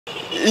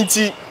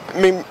inti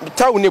me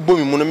town ne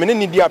bomi mu no me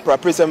ne di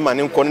aprapre man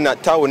nko na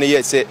town ne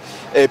yese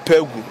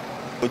pegu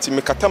inti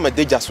me kata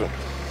madeja so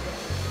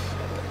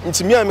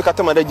inti me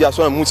kata madeja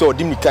so na mu se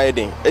odi mika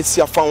den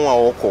asi afa won a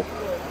woko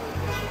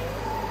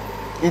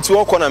inti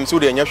woko na me so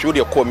de nya hwe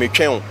de ko me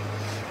twen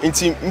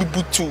inti me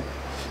butu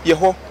ye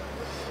ho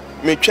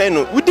me twen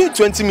no within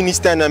 20 minutes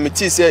time na me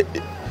ti se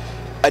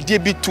adie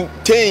bi tu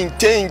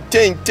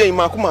 10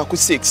 mako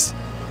 6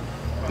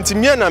 inti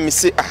me na me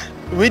se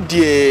we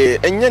de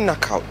enye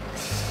knockout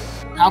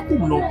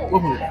akum no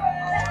ohu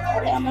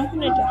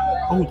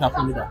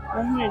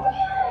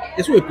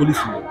eso e police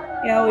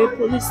yeah we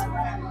police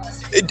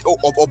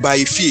oba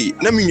ifi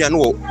na me nwan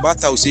wo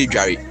bata o se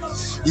dware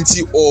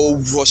nti o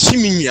rush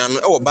me nwan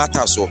e wo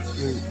bata so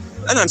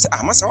ana am say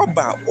masa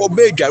oba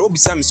oba dware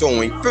obisa me so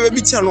won pe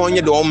bi tia no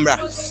onye de omra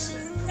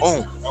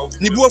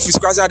ni bu office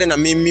kwaza de na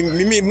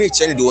me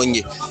chene de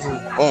onye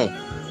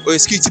o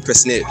security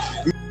personnel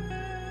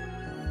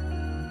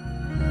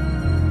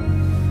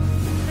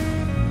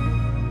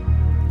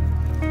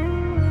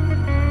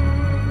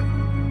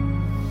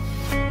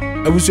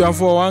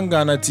Abusuafo wan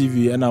Ghana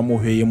TV na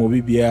mohweye mo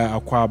bibia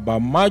akwa ba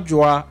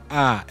MaaAdwoa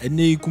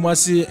ene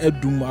Kumasi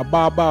Adum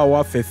ababa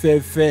wa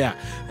fefefe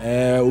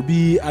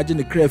obi age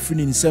ne krafi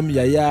ni nsem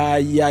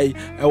yayayai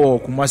ewo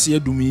Kumasi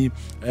Adumi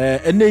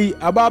ene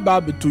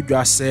ababa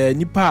betudwase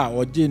nipa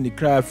oge ne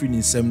krafi ni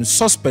nsem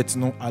suspect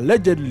no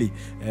allegedly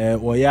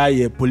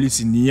oyaye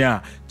police ni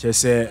a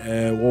chese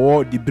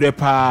wo di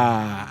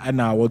brepa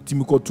na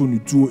wotimi koto ni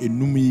tuo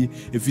enumi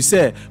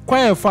efise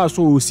kwan fa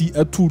so osi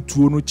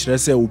atutuo no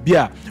kirese obi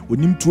a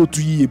onim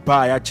tuotu yi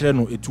pa ya kire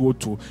no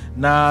etuoto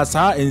na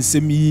saa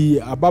ensem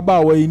yi ababa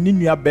wa ni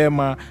nua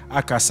bema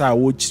akasa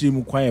wo kire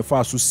mu kwan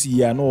fa so si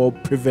ya no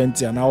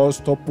prevent ya na wo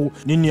stop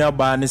ni nua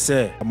ba ne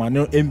se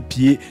amane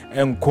MP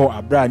enko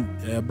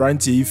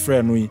branti yi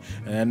frɛ no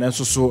na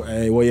so so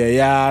wo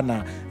ya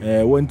na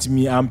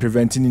wontimi am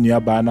prevent ni nua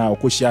ba na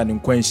okohia ne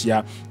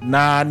nkwanhia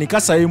na ni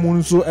kasa yi mu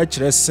nso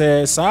kire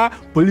se saa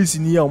police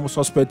ni ya o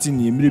suspect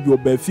ni mire bi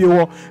obafie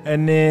ho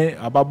ene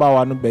ababa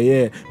wa no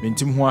beye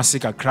mentim ho ase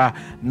kakra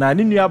na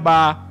ni nua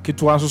ba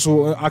ketwa nso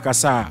so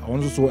akasa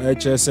on so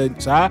kire se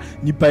saa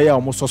nipa ya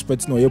o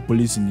suspect no ye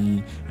police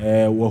ni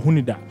wo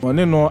hunida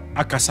one no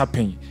akasa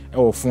pen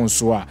wo phone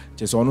so a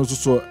chese ono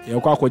so ye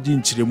kwa akwaji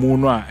nchiremu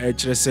no a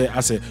kire se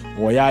ase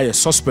wo ya ye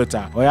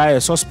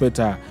suspect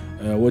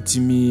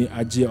wotimi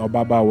age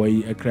obaba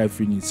wai ekra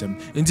free nsem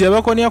nti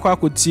ebekọ ne akwa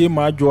akotie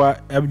MaaAdwoa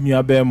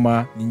abnua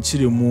bema ni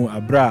nchiremu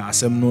abra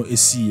asem no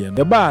esi ye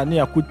deba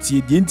ne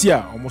akotie die nti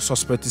a omo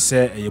suspect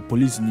se eye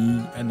police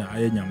ni na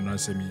aye nyamna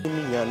asem yi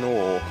nya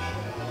no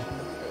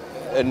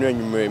enu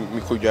enyume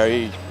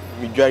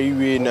mi dware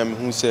we na me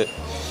hu se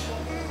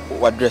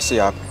wadress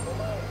ya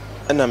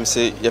na me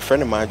se ye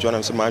friend MaaAdwoa na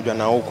me se MaaAdwoa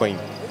na wo kwan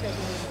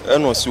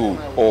eno so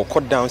o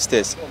cut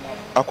downstairs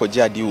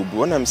akọje ade obi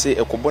wona me se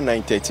ekobo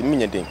 9:30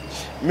 menye den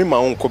me ma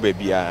won ko ba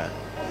bia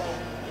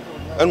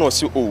eno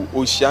se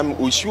ohia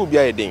obi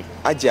aye den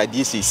age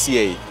ade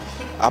sesi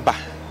aba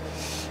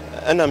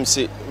ena me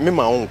se me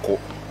ma won ko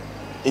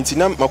nti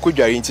na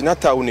makodware nti na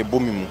tawo ne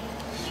bomi mu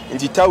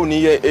nti tawo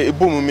ne ye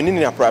ebomu me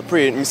ne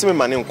aprapre me se me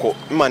ma ne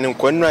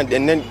nko enu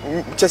enen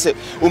chese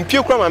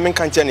ompie kura ma me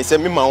kanche ne se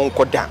me ma won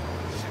ko da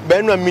ba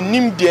enu me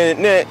nim de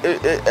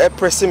na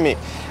press me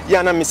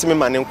ya na me se me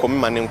ma ne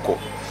nko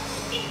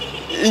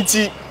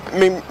inti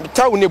me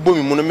tawo ne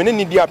bomi mu no me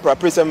ne di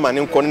aprapre man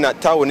nko na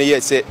tawo ne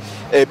yese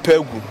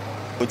pegu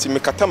inti me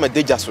kata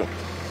madeja so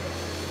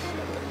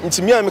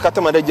inti me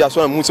kata madeja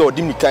so na mu se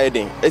odi mika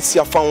den asi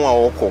afa won a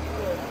woko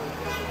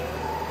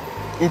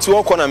inti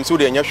woko na me so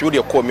de nya hwe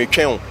de ko me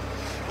twen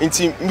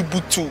inti me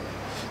butu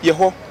ye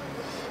ho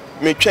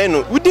me twen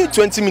no within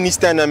 20 minutes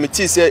time na me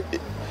ti se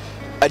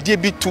adie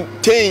bi tu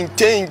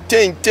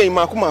 10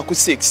 mako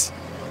 6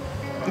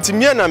 inti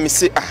me na me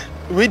se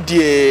we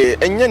de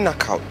enye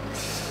knockout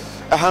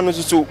no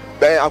so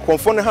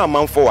akromfo ne ha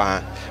manfo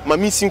wa ma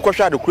mi sin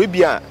kwhwa de kro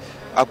bia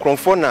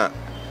akromfo na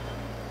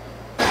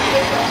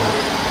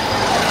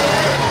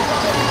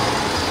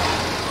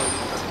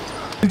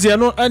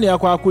ntiano ani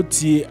akwa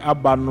akotie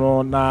aba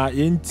no na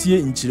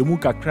yentie nchiremu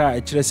kakra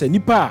ekire se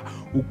nipa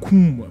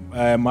okum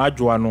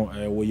MaaAdwoa no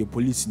wo ye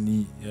police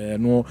ni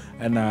no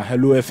na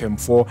Hello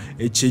FM4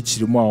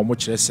 echechiremu a omo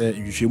kire se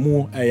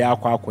hwehwemu ya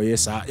akwa akoye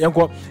sa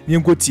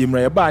yenko tie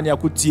mra ye ba ni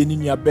akotie ni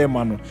nua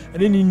bema no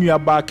ene ni nua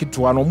ba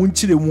ketwa no mo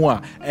nchiremu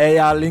a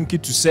ya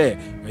link to say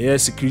ye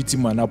security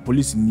man na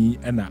police ni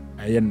na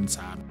aye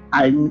nsa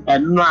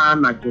eno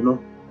anajo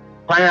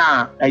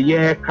kwaya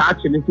eye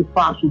kache ne ti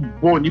fa so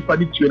bo nipa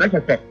ni tue na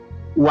kese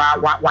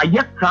wa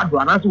ye krado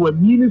anaso wa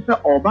mini se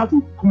oba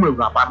to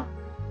kumura ba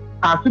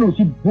asino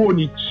si bo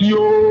ni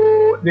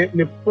tio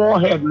ne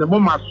forehead ne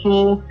mama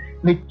so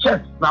ne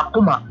chest na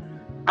kuma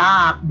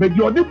be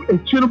di odi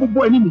etue no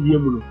bo ani ne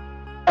yemu no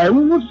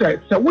ewu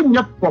se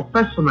wonya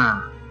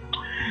professional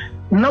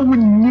na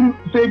wonnim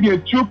se bi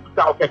etue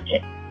ta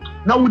okeke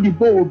na wodi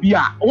bo obi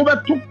a wo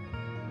beto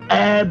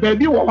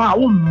baby wo ha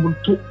wo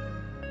muntu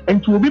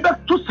enti obi be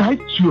to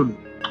side tune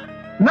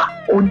na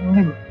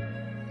onim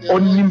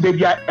onim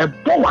baby a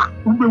boa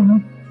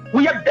ubewu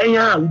we ya dan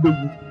a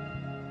ubewu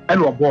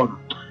and obo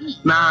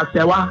na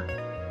sewa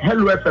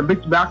hello FM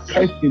bit back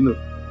casting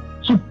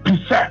to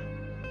prefer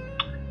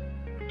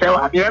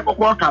sewa de ko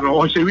ko ka no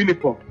o se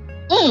uniform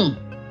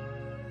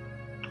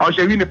o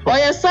se uniform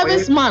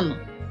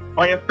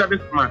or a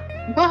serviceman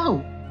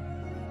wow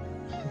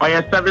or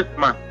a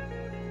serviceman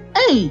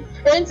hey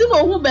enti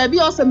no hu baby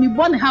o se mi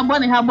bone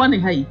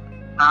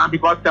ha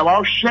because there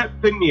was shit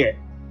senior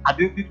I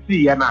didn't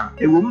see na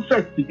a woman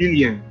said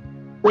civilian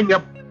when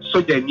you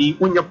soldier ni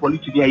when you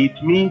police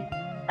it means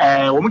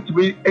want to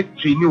be a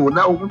training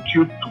now want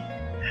you to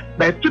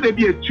but today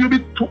be a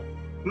tribute to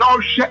now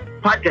share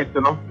packet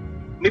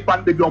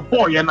nipa be your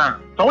boy na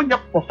so when you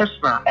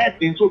professional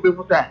everything so be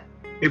for say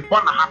e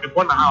bona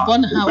ha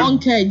one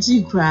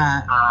kg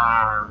kra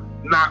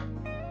na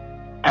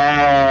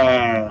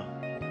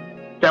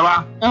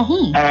sewa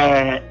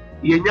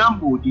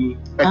yenyambodi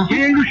e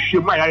yelu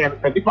shema ya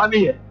nipa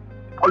ne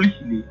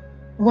police ni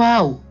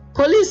wow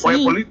police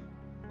ni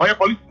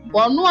police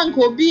onu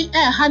anko bi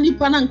ha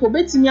nipa na anko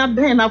betimi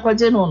aben na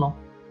kwaje no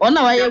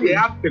ona wa ye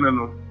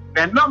no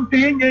na nam te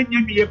yenye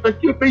bi e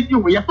pesi peji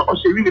wo ya so o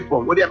se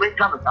uniform wo de men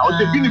kan ta o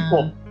se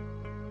uniform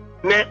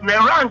ne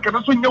rank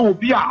na so nya wo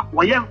bi a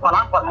wo ye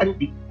nkwala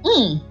bi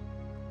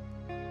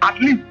at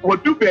least wo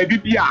do baby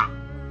bi a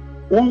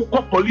wo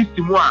ko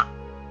police mu a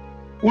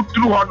wo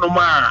tru ho no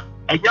ma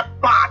enya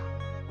bad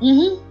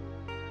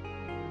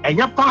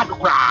enya bad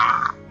kwa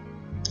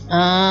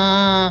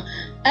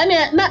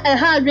ene na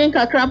ha adwen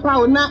kakra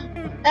pa na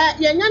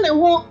yenya ne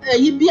ho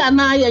yi bia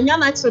na yenya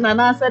na chena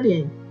na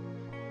asede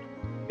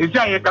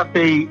eja ye ka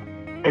sei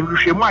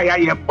enhwehwemu a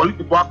ya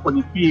political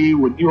akonifi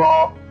wodi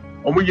ho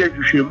omo ye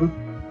hwehwemu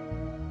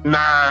na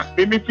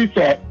mimi fi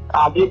se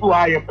abebu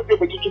a ye pete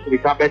pete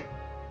ka bet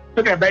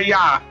se ka be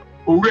ya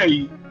owura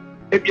yi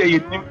ebia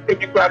ye nim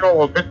ebi kwa no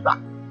wo besta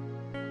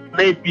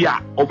na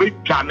ebia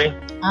obetwane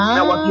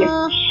na wo ye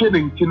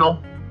shedenti no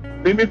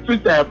mimi fi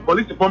se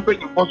police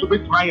company also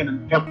betwa ye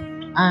ntem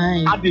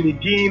adini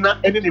dina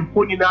ene ne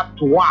mponi na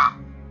toa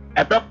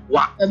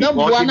ebeboa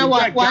na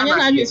wanya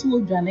na hwesi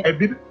wodwane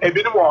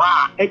ebi no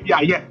ha ebia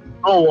ye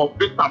no wo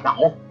besta da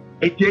ho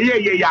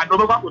ye ya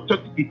no ba ko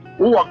certificate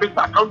wo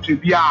besta country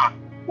bia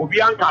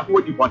obi anka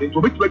so di body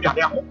so betwa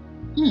dwane ho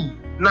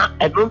na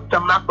edun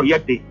tem na ko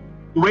yede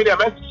the way the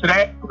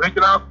mestre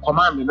regional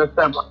command in the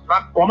same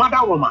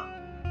commander woman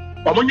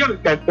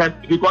omonyo sentence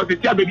because the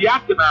tia baby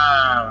ask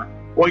na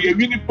or your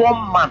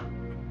uniform man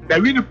the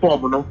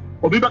uniform no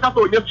obi baka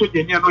so onye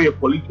soldier ni no your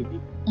police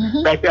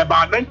but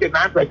about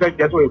 99%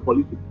 just your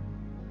police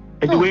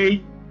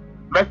anyway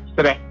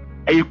mestre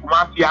e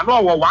kumasi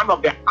no one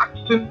of the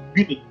action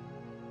unit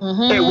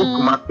e wo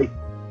kumasi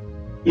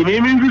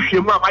ime mi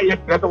hwehwemu ama ye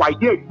stress wa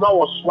ye aduma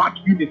wo SWAT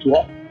unit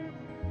wo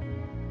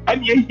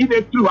and ye in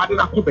through ade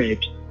na ko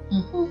baby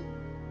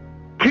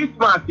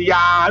Christmas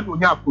ya no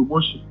nya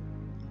promotion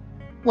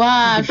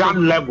wow that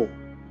level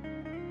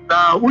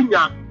na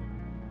unya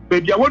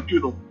baby what you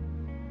know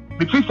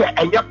because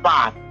enya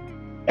bad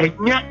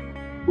enya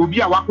obi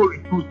a wako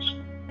recruit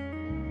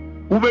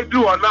who be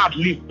do or not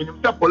leave in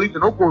the police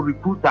no go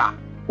recruiter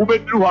who be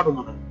do or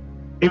no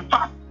in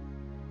fact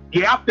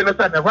you have to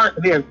understand the rank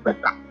the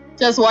inspector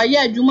just why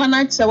ya aduma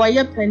na che why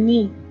ya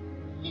penny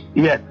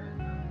yes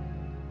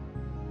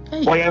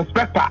why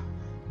inspector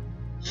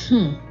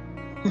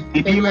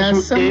did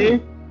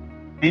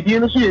you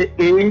know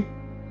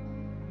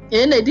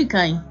na di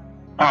kan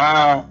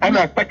and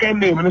a second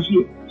name and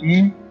she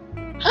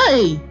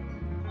hey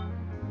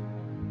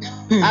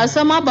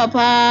asama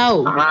papa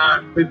o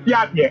se ti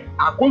ade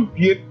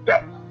akonfie te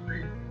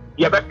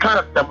ye be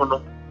kan tem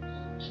no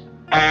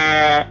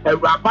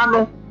ewraba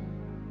no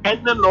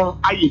enne no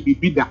aye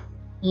bibida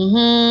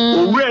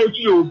owe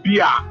eji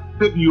obi a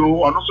se bi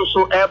o ono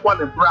so ebo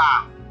ne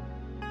bra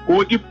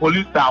o di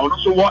police a ono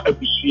so wo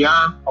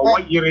abusua owo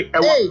yire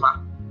ewo ma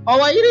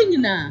owo yire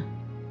nyina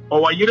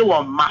owo yire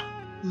wo ma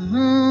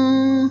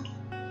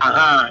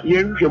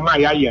ye nhwe ma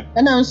ya ye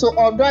na nso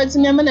odo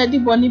atime me na di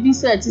boni bi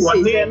set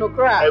se no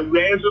kra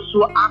ewe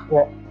so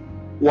akọ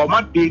wo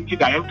ma de ti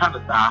da yen kan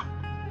sa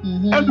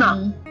na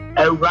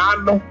ewra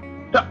no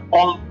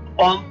on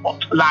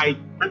like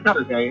enter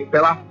the day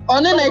tela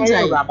one na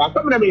jai ba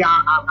so me ya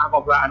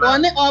akọbra na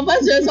one oba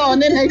je so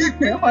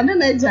one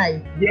na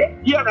jai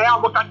ye na ya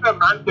mo ka tem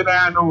na nte na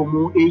ya no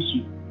mu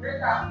issue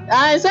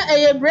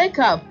say a break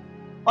up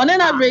one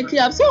na break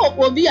up so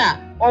obi a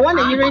o wan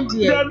yire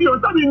die bi o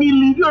sabi ni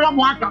lead o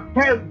mo aka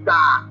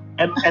testa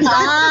and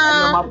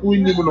ma pu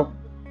ni mu no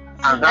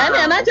and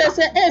na just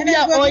say e bi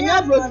a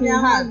onya broken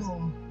heart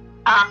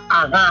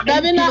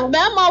Dabi na be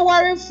ma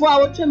worry for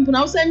our twin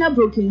na say nya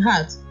broken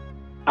heart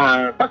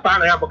papa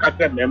na ya mo ka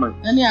tem me man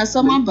ani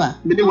asama ba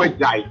me ni we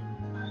jai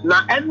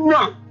na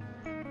enro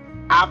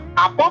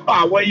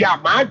ababa we ya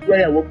ma adwa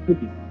ya wo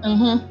kudi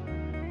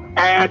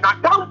na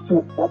damfu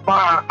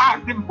oba a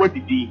dim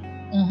body di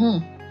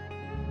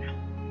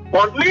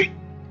only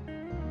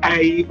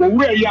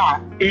owurẹ ya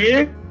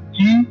G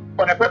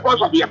for the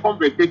purpose of your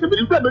conversation. But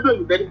instead of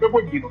doing that,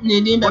 people you know.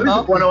 Need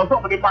for the also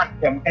for the back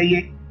them.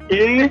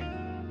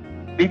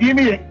 Did you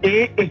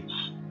AH?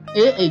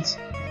 AH.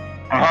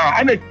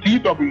 And a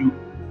TW.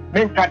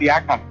 Then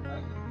cardiac.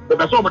 The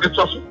person with the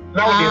sauce.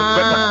 Now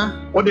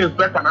what is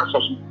better than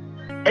sauce?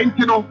 And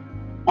you know,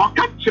 or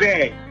catch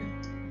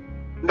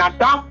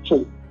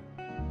Nadamfo.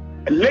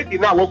 Lady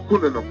now walk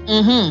kuno.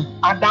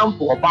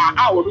 Adamfo ba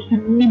a wo so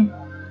nim.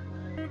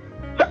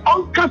 Se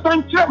on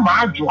kasanche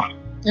MaaAdwoa.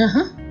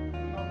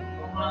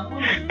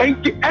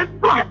 Enti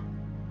entra.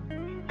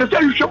 Se se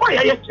you show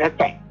ya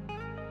chete.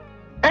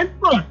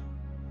 Entra.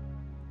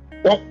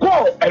 Oko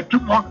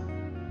eduma.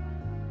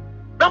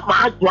 Na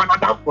MaaAdwoa na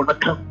Adamfo na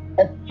kan.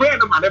 O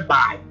friend ma ne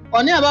bai.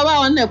 Oni ababa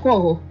on na ko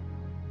ho.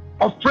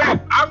 O friend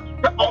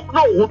of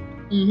no.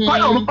 Why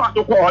don't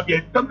you call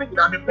it something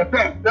that is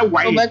prepared? The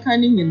way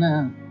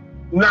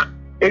na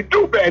a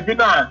two baby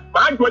now,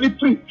 I'm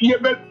 23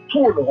 years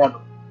old.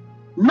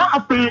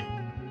 Not a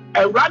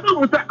rather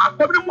with a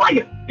very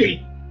quiet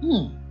state.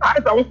 I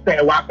don't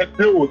say what the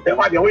two, the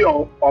way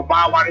of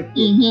our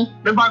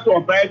the matter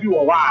of baby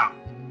or wow,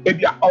 if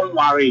you're all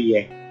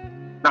worry.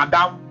 Now,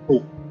 down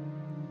to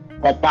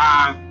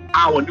Papa,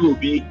 I will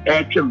be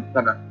a chimp,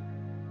 and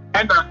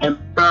I am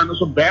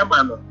Bernard of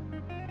Bearman.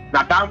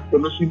 Now, down to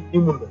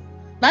the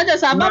na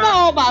just ababa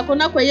o ba ko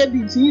na kwaye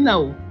between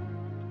now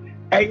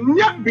and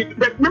yet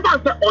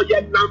remember say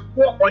oye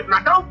namfo o na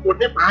damfo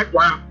ne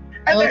MaaAdwoa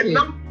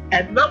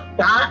and not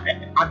that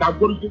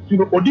adagoro si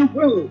no odi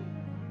hu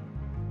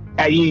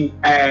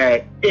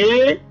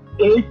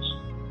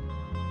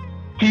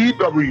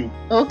AHTW.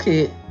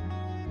 Okay.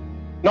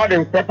 Not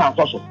inspector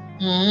also.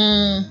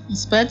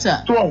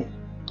 Inspector. So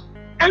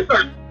and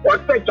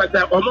what say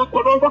that omo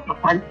kono go to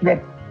find no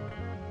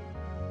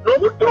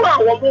to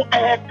awo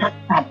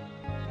kata.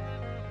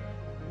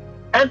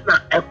 And a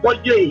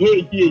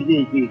hey.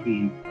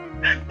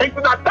 It's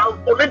not down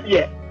for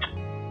the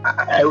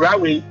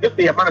railway if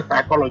they are man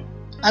psychology.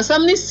 As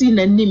somebody seen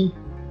a name.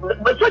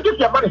 But what is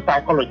your man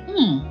psychology?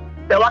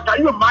 Then what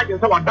can you imagine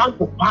someone down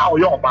for power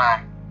your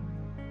mind?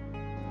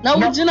 Now,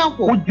 would you know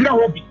who?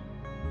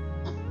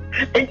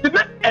 It's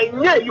not a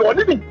year you are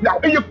living now.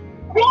 You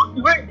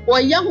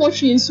or young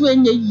washing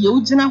swing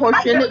you, Jenna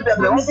washing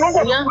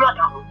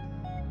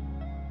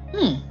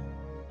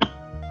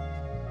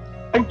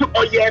and to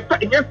yes,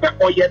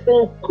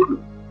 could.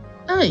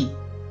 Aye.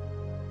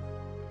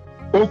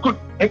 Oh, could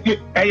a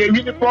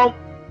uniform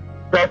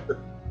person.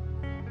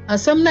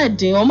 As some night,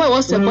 dear, or my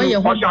was a boy,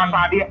 or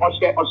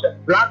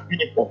black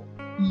uniform.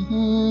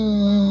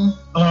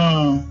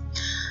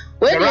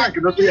 Where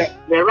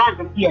the rank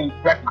and be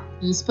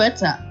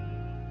inspector.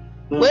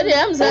 Where the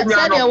arms that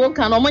said I walk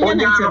on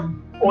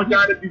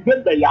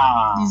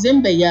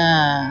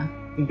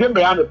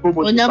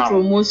December,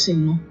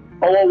 promotion.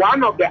 Or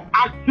one of the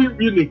active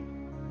units,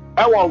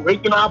 our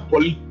regional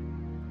police.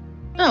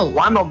 Oh,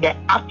 one of the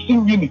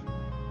active units.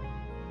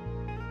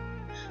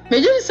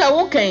 Major is a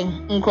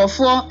walking in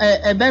Crawford,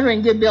 a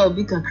bearing get bell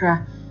big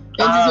cra. And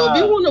it will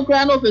be one of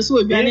grand office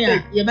will be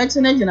near your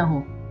better engine.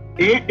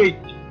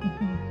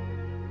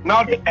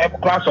 Now the M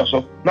class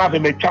also, now the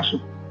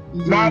Mechasu,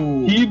 now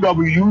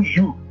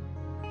EWU.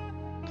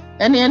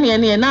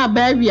 Any, now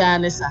baby,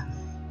 Anessa.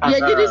 Yeah,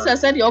 this I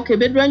said, okay,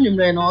 bedroom, you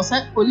ran or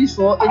set police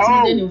for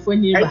 18 in for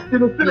you. Let's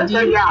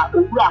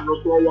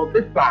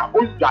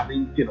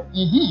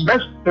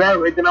try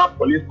regional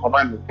police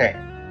command say,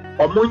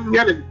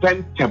 Omunyan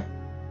intention.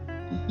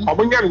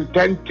 Omunyan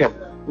intention,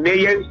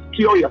 Nayan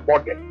kill your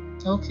body.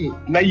 Okay.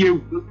 Now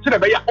you should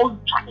have your own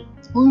time.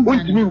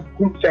 Which means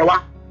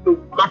Kumsewa to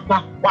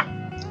matter what?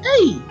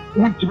 Hey,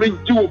 which means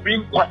you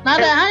being quite. Now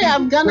I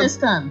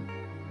Afghanistan.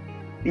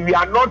 We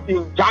are not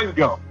in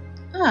jungle.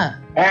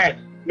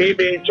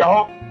 Maybe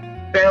Joe,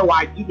 say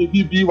why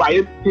GDP,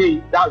 why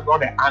say that's not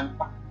the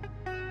answer.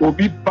 We'll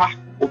be back,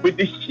 we'll be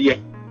this year.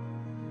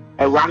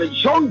 And when a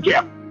young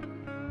girl,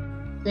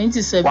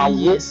 27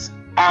 years.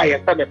 I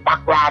have the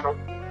background,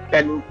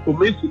 and to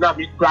me, you know,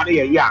 granny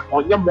a year,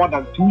 or more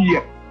than 2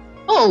 years.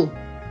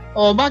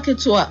 Oh, back it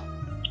to her.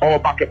 Oh,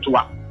 back it to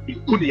her.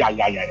 It could be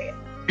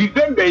the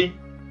same day,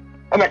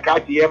 and I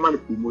can't hear man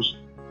promotion.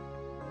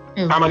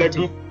 I'm going to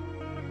do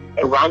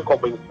a rank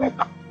of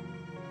inspector.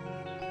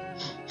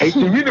 It's a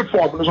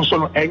uniform,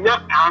 so and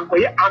you're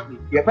army,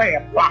 you're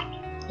black.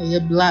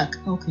 You're black,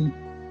 okay.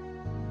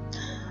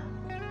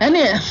 And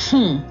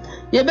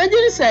your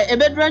bedroom say a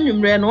bedroom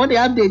you ran what the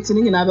updates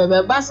in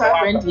our bassa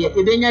friend here,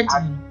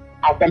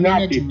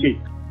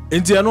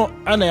 Enti ano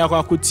ana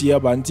yakwa kotie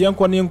ba nti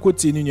enkwane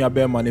nkotie ni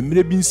nua ma ne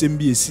mire bi nsem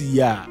bi esi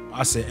ya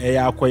ase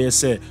eya akoye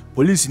se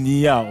police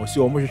ni ya o se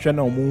o mo hwehwe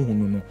na o mo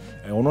hunu no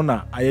ono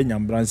na aye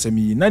nyambra nsem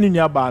yi na ni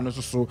nua ba no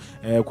so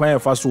kwan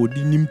efa so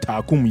odi nim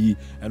taakum yi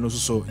eno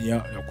so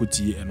ya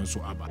yakotie eno so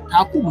aba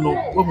taakum no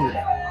wo hu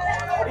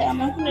ya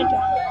ma hunu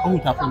da o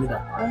taakum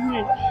da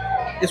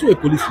eso e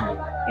police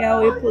ya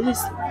o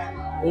police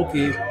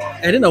okay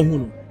ene na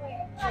hunu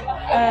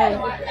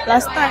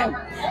last time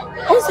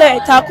I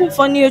said Takum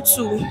for near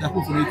two.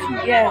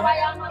 Yeah.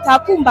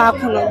 Takum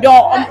back on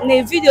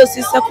the videos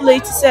is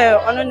circulate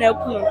on an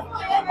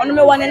on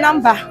me one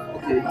number.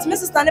 It's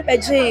Mrs. Stanley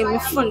J. My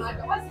phone.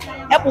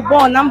 Apple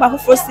born number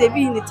for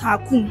saving the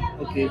takum.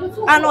 Okay.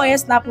 I know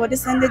yes snap or they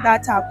send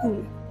that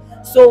takum.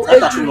 So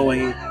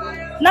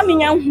na me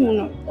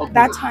nyan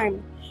that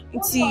time.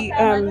 It's a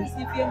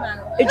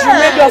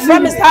radio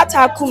from Mr.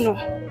 Takum no.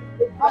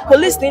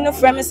 Police no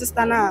from my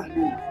sister now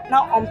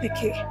on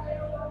PK.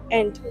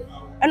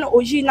 And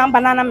OG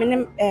number nana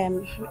me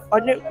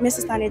or my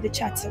sister need the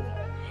chatting.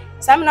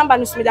 Some number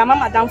no me mama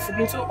madam for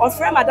be to or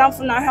friend madam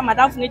for now her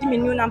madam for need me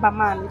new number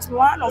man. It's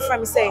one of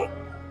friend say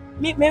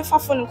me fa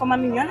phone come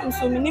me nyan am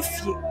so me ne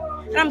fie.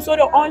 And I'm so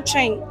the on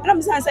chain. And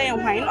I'm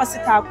saying why no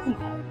sit takum.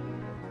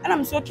 And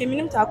I'm so okay me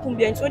nim takum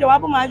bi and so the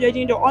wabo ma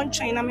adwedin the on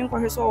chain na me nkɔ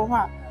hwe so ho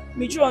a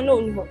me dro no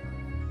ni ho.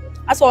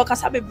 Aso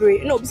okasa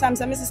bebre na obi sam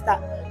say me sister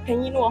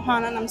panyin no ho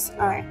ana nam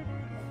sai.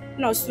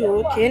 No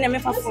so okay na me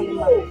fa phone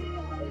ma.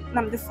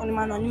 Na me the phone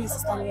ma no ni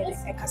sister me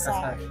dey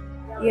kasa.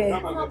 Yeah.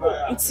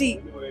 It's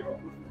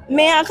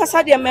me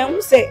akasa de me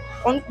hu say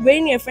on we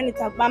ni e friend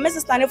tag but me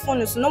sister ne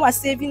phone so no was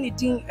saving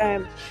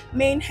the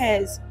main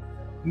hairs.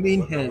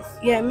 Main hairs.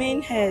 Yeah,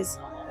 main hairs.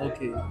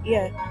 Okay.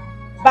 Yeah.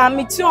 But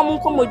me too am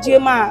komo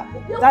ma.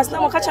 Last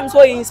time I catch him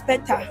so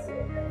inspector.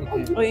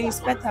 Okay. Or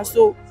inspector.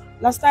 So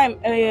last time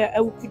I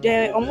could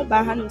omo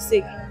ba hanu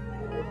say.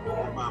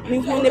 Me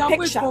in the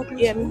picture.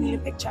 Yeah, me in the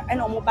picture.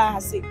 And omo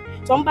ba say.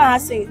 So omo ba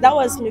say that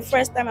was my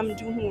first time I'm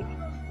doing home.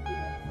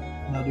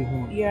 Now do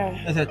home.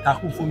 Yeah. That's a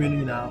taku for me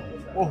now.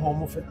 Oh,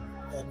 home of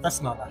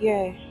personal.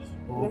 Yeah.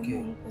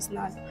 Okay.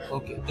 Personal.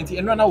 Okay. And the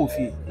another will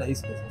feel that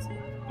is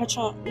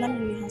Pacho, na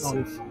me has.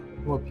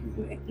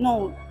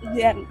 No,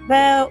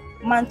 the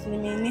monthly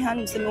me ni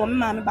hanu say me wo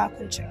ma me ba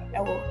ko che e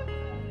wo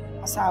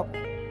asago.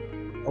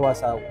 Oh,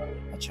 asago.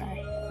 I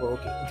try. Oh,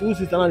 okay. If you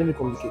sister na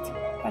communicate.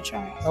 I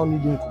try. How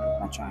need you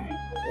I try.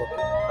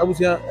 Okay.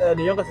 Abusia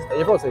the younger sister,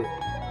 you for say?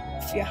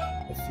 Fear.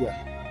 Fear.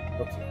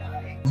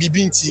 Okay.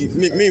 Bibinti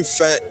me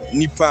fa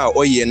nipa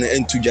oye na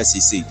entuja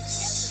sese.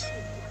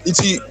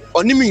 Nti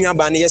oni mi nwa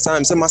ba na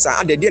yesam se masa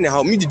ade de na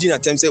ha mi didi na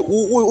tem se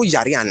wo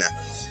yare ana.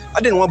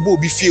 Ade na wabo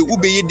obi fie wo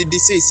be ye dede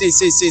say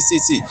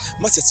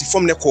masa si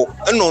form ne ko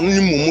na onu ni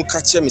mumu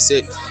ka che me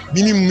se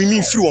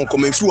mimi firi won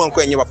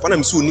ko enye papa na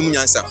me se onum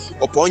nyansa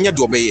opa onye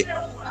de obeye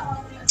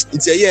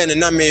nti ye ne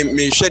na me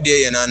hwe de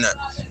ye na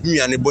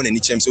nua ne bo na ni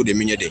chem se o de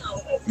menye de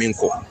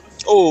menko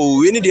oh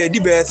we ni de di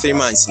be 3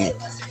 months ni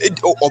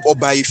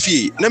oba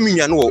fie na me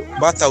nua no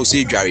bata o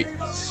se dware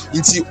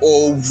nti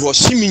o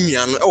rush me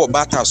nua no e wo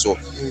bata so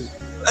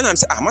and am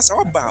say masa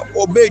oba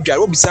oba dware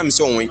obisa me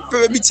se onwe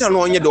pe bi tia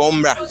no onye de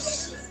omra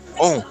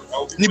oh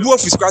ni bu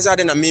office kwasa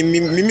de na me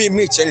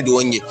chene de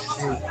onye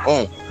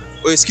oh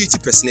o security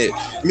personnel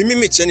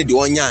me chene de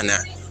onye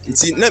ana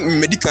nti na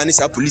medical ni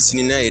sa police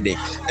ni na yede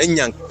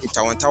enya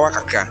ntawantawa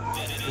kakra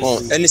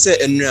oh eni se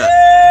enura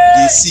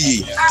de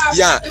see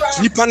ya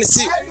nipa ne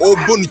se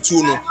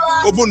obonituo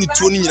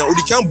no nyina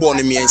odi kan bo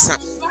ne miensa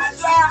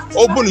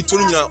obonituo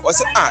no nyina o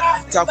se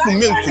taku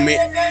menkume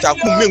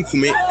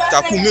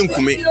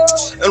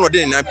eno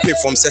de na pay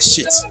from say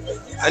shit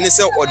and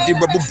say odi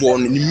babo no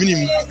ni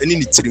minim eni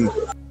ni tirim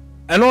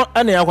eno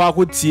ene yakwa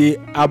akotie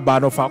aba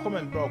no fa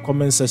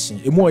comment section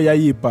emu oya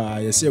yi pa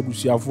yesi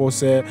abusuafo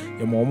se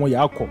ye mo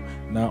yakọ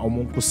na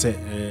omo nko se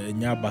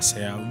nya abasa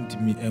ya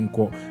ntimi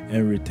enko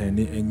en return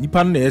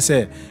nipa no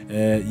yese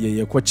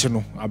ye kwachi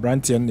no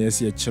abrante no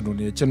yese ye chi no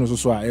ye chi no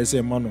so a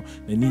yese ma no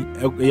nani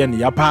ye ne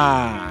ya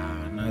pa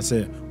na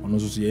se ono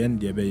so ye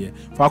ndie be ye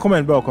fa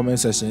comment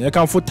section ye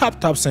kan fo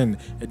tap send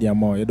e dia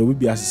ma ye do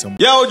bi asesem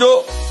yeah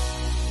ojo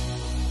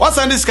what's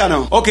on this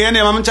channel okay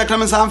ene ma check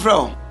them sam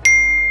fro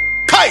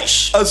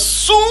Kaish, a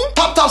soon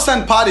tap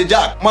send party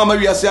jack. Mama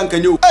we are saying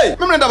can you? Hey,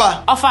 me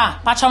daba. Ofa,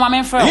 pacha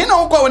mama friend. He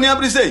no kwa when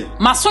you say.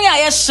 Masoya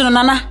yeshino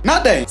nana.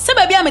 Not there. Se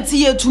baby ameti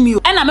ye to me.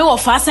 And me wo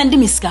fa send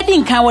me ska.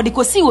 Din kan wo de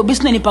kosi wo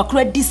bisu na nipa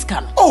kura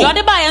discount. You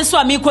de buy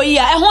enso a me ko yi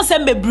a e ho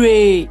sem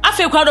bebre.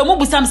 Afi kwa do mo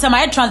busam sem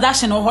my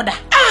transaction ho da.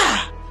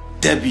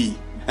 Debbie.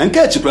 And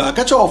catch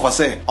offer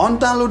say on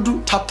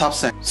download tap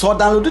send. So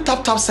download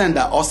tap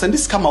sender or send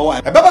this camera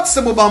wire. I better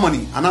to mobile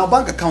money and our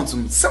bank account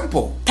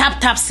simple.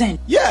 Tap send.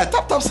 Yeah,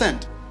 tap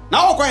send.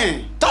 Now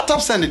okay,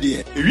 tap send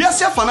there. We are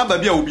saying fana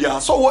baby obia.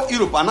 So what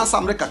Europe and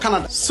America,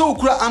 Canada. So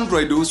kura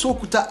Android so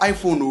kuta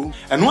iPhone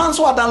and once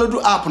we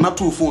download app na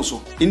two phones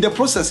so. In the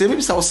process,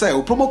 maybe say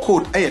promo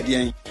code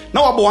ayedian.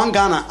 Now abo one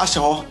Ghana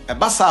asho e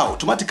basa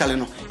automatically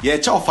no. Ye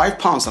charge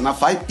 £5 and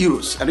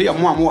 €5 and we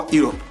are more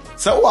Europe.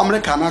 So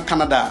America and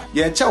Canada,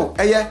 ye chow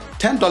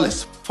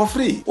 $10 for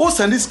free. O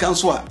send this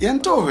cancel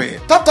yento we.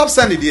 Tap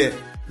send it there.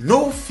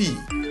 No fee.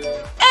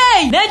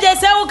 Hey, they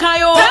just say okay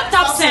yo.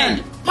 Tap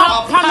send.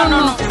 Papa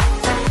no.